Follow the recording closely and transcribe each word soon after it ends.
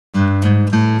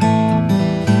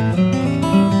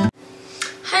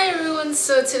everyone,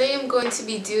 so today I'm going to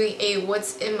be doing a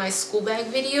what's in my school bag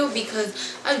video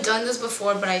because I've done this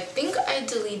before, but I think I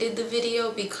deleted the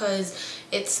video because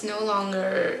it's no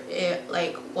longer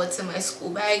like what's in my school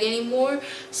bag anymore.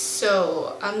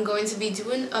 So I'm going to be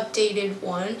doing an updated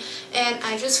one, and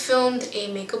I just filmed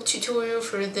a makeup tutorial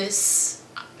for this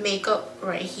makeup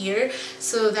right here,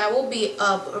 so that will be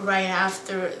up right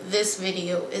after this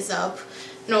video is up.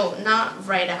 No, not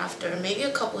right after, maybe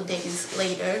a couple days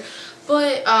later,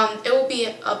 but it will be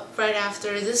up right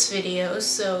after this video,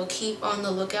 so keep on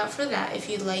the lookout for that if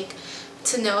you'd like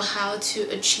to know how to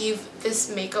achieve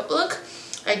this makeup look.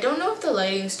 I don't know if the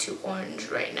lighting's too orange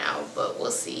right now, but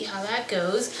we'll see how that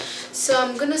goes. So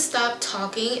I'm gonna stop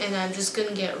talking and I'm just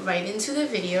gonna get right into the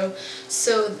video.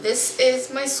 So this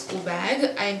is my school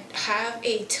bag. I have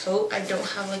a tote. I don't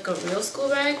have like a real school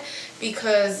bag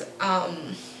because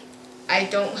I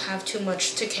don't have too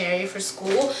much to carry for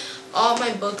school. All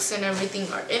my books and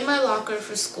everything are in my locker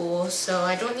for school, so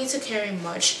I don't need to carry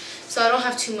much, so I don't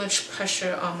have too much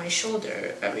pressure on my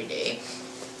shoulder every day.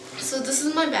 So this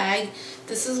is my bag.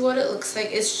 This is what it looks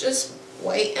like. It's just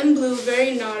white and blue,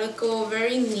 very nautical,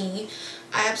 very neat.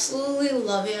 I absolutely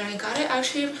love it. I got it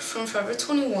actually from Forever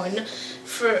 21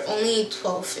 for only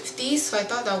 $12.50, so I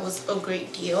thought that was a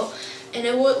great deal. And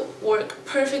it would work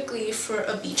perfectly for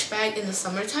a beach bag in the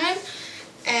summertime.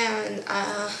 And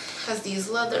has these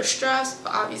leather straps,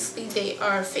 but obviously they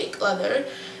are fake leather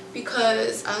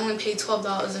because I only paid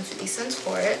 $12.50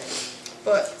 for it.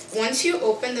 But once you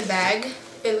open the bag,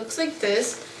 it looks like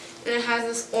this, and it has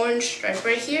this orange stripe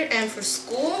right here. And for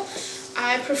school,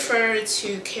 I prefer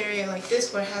to carry it like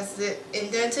this, where it has it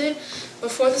indented.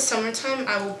 But for the summertime,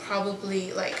 I will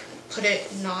probably like put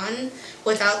it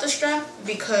without the strap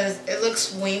because it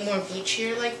looks way more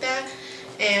beachier like that.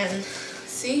 And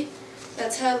see,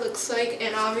 that's how it looks like.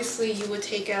 And obviously you would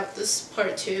take out this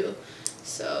part too,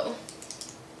 so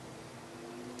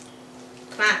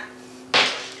come on.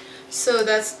 So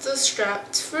that's the strap.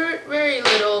 It's for very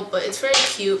little, but it's very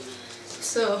cute.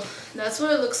 So that's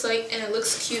what it looks like, and it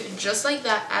looks cute just like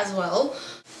that as well.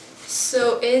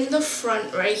 So in the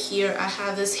front right here, I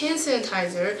have this hand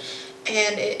sanitizer,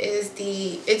 and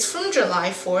it's from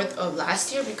July 4th of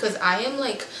last year because I am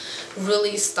like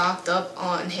really stocked up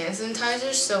on hand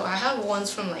sanitizers. So I have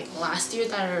ones from like last year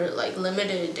that are like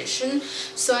limited edition,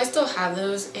 so I still have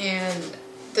those, and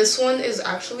this one is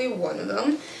actually one of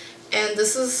them. And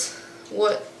this is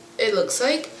what it looks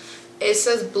like. It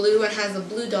says blue and has a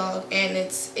blue dog, and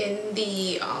it's in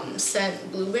the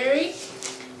scent blueberry.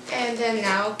 And then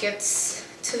now gets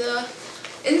to the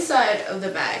inside of the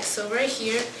bag. So right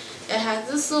here, it has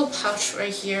this little pouch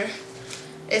right here.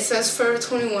 It says Forever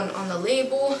 21 on the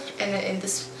label, and then in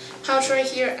this pouch right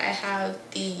here, I have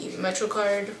the Metro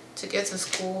card to get to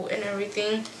school and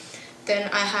everything. Then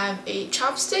I have a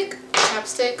chapstick,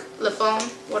 lip balm,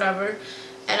 whatever.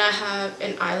 And I have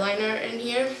an eyeliner in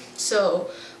here, so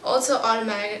also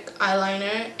automatic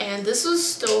eyeliner. And this was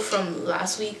still from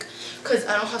last week because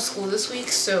I don't have school this week,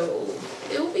 so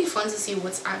it will be fun to see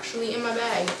what's actually in my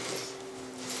bag.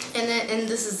 And then in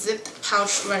this zipped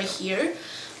pouch right here,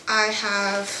 I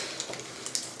have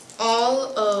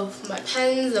all of my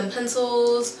pens and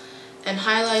pencils and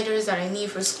highlighters that I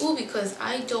need for school because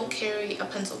I don't carry a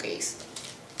pencil case.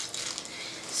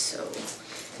 So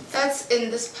that's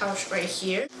in this pouch right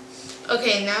here.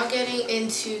 Okay, now getting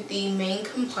into the main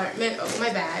compartment of my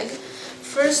bag.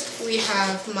 First, we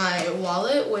have my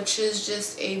wallet, which is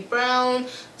just a brown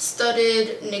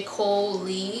studded Nicole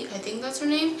Lee, I think that's her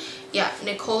name. Yeah,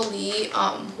 Nicole Lee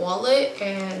wallet,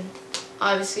 and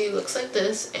obviously it looks like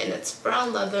this, and it's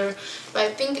brown leather, but I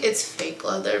think it's fake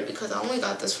leather because I only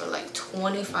got this for like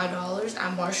 $25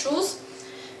 at Marshall's.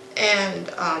 And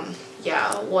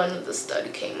yeah, one of the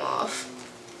stud came off.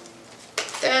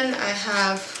 Then I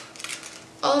have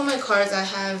all of my cards. I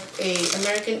have a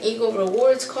American Eagle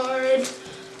Rewards card.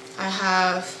 I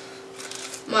have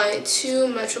my 2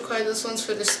 Metro cards. This one's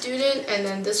for the student, and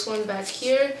then this one back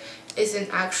here is an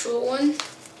actual one.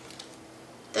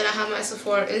 Then I have my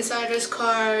Sephora Insiders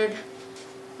card,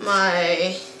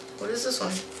 my, what is this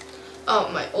one? Oh,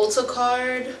 my Ulta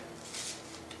card,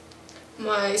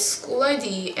 my school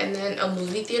ID, and then a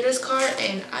movie theaters card.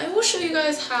 And I will show you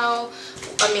guys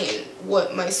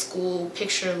what my school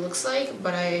picture looks like,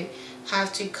 but I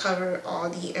have to cover all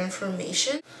the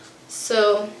information.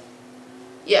 So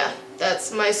yeah,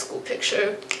 that's my school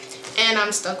picture, and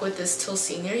I'm stuck with this till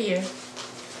senior year.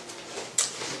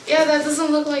 Yeah, that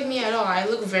doesn't look like me at all. I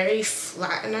look very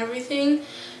flat and everything,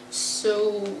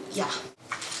 so yeah.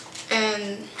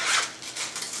 And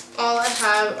all I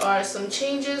have are some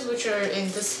changes, which are in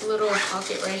this little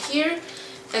pocket right here.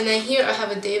 And then here I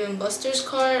have a Dave & Buster's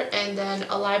card and then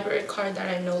a library card that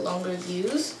I no longer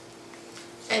use.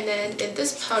 And then in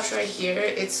this pouch right here,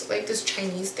 it's like this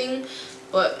Chinese thing,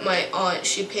 but my aunt,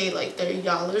 she paid like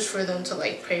 $30 for them to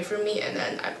like pray for me, and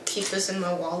then I keep this in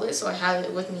my wallet, so I have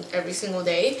it with me every single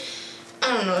day.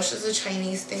 I don't know, it's just a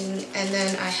Chinese thing. And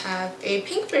then I have a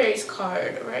Pinkberries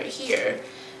card right here,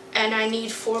 and I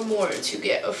need 4 more to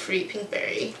get a free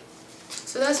Pinkberry.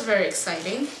 So that's very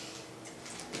exciting.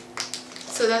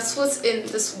 So that's what's in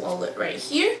this wallet right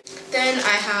here. Then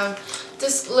I have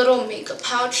this little makeup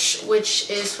pouch, which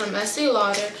is from Estee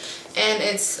Lauder, and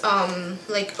it's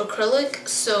like acrylic,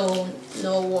 so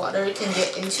no water can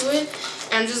get into it.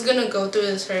 And I'm just gonna go through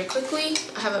this very quickly.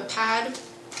 I have a pad,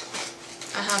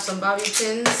 I have some bobby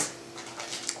pins,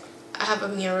 I have a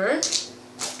mirror,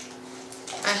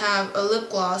 I have a lip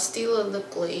gloss, Stila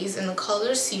lip glaze in the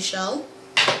color Seashell.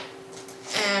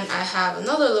 And I have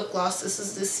another lip gloss. This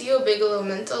is the C.O. Bigelow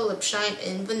Menthol Lip Shine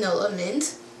in Vanilla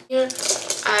Mint. Here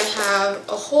I have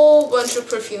a whole bunch of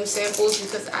perfume samples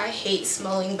because I hate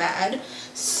smelling bad.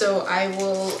 So I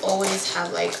will always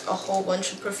have like a whole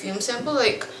bunch of perfume samples.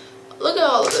 Like, look at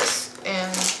all of this.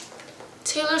 And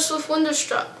Taylor Swift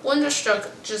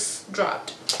Wonderstruck just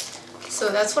dropped. So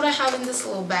that's what I have in this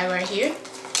little bag right here.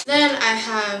 Then I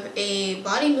have a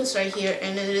body mist right here,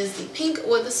 and it is the Pink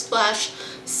with a Splash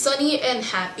Sunny and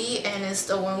Happy, and it's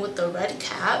the one with the red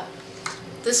cap.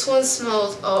 This one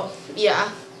smells, oh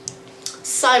yeah,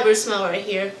 cyber smell right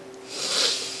here.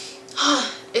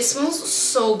 It smells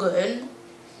so good.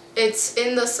 It's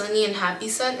in the Sunny and Happy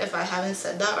scent, if I haven't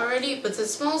said that already, but it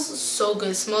smells so good.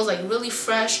 It smells like really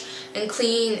fresh and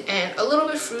clean and a little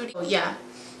bit fruity. Oh, yeah.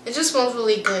 It just smells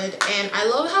really good, and I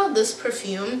love how this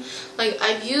perfume, like,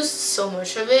 I've used so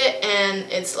much of it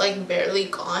and it's like barely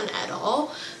gone at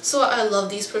all. So I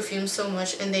love these perfumes so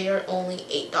much, and they are only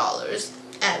 $8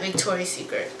 at Victoria's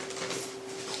Secret.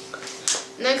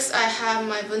 Next I have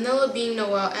my Vanilla Bean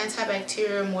Noel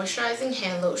Antibacterial Moisturizing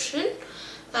Hand Lotion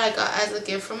that I got as a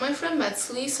gift from my friend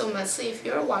Metzli. So Metzli, if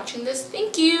you're watching this,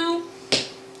 thank you!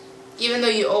 Even though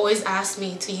you always ask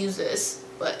me to use this,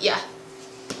 but yeah.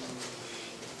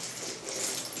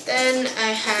 Then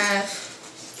I have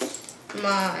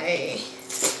my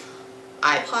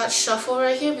iPod Shuffle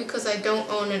right here because I don't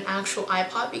own an actual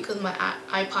iPod because my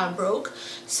iPod broke.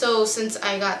 So since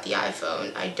I got the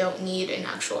iPhone, I don't need an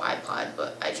actual iPod,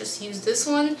 but I just use this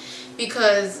one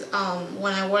because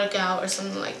when I work out or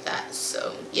something like that.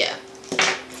 So yeah.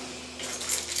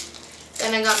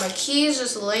 Then I got my keys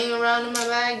just laying around in my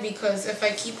bag because if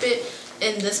I keep it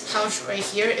in this pouch right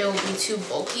here, it will be too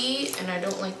bulky and I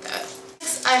don't like that.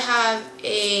 Next, I have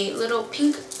a little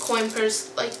pink coin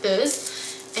purse like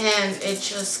this, and it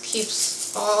just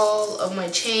keeps all of my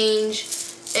change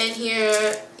in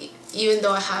here, even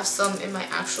though I have some in my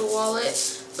actual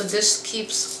wallet, but this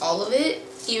keeps all of it,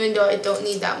 even though I don't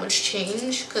need that much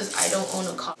change because I don't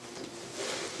own a car.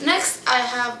 Next, I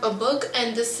have a book,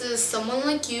 and this is Someone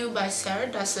Like You by Sarah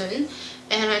Dessen,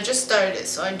 and I just started it,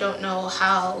 so I don't know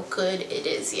how good it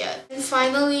is yet. And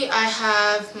finally, I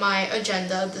have my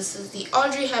agenda. This is the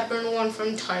Audrey Hepburn one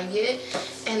from Target,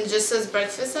 and it just says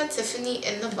Breakfast at Tiffany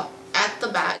in the at the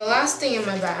back. The last thing in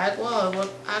my bag, well,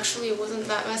 actually it wasn't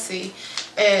that messy,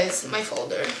 is my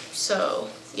folder. So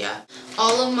yeah,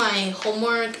 all of my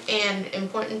homework and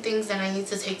important things that I need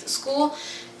to take to school.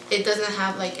 It doesn't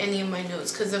have like any of my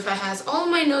notes, because if I had all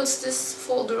of my notes, this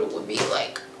folder would be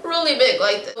like really big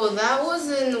like this. So that was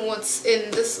in what's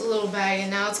in this little bag,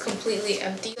 and now it's completely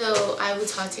empty. So I will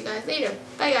talk to you guys later.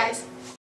 Bye guys.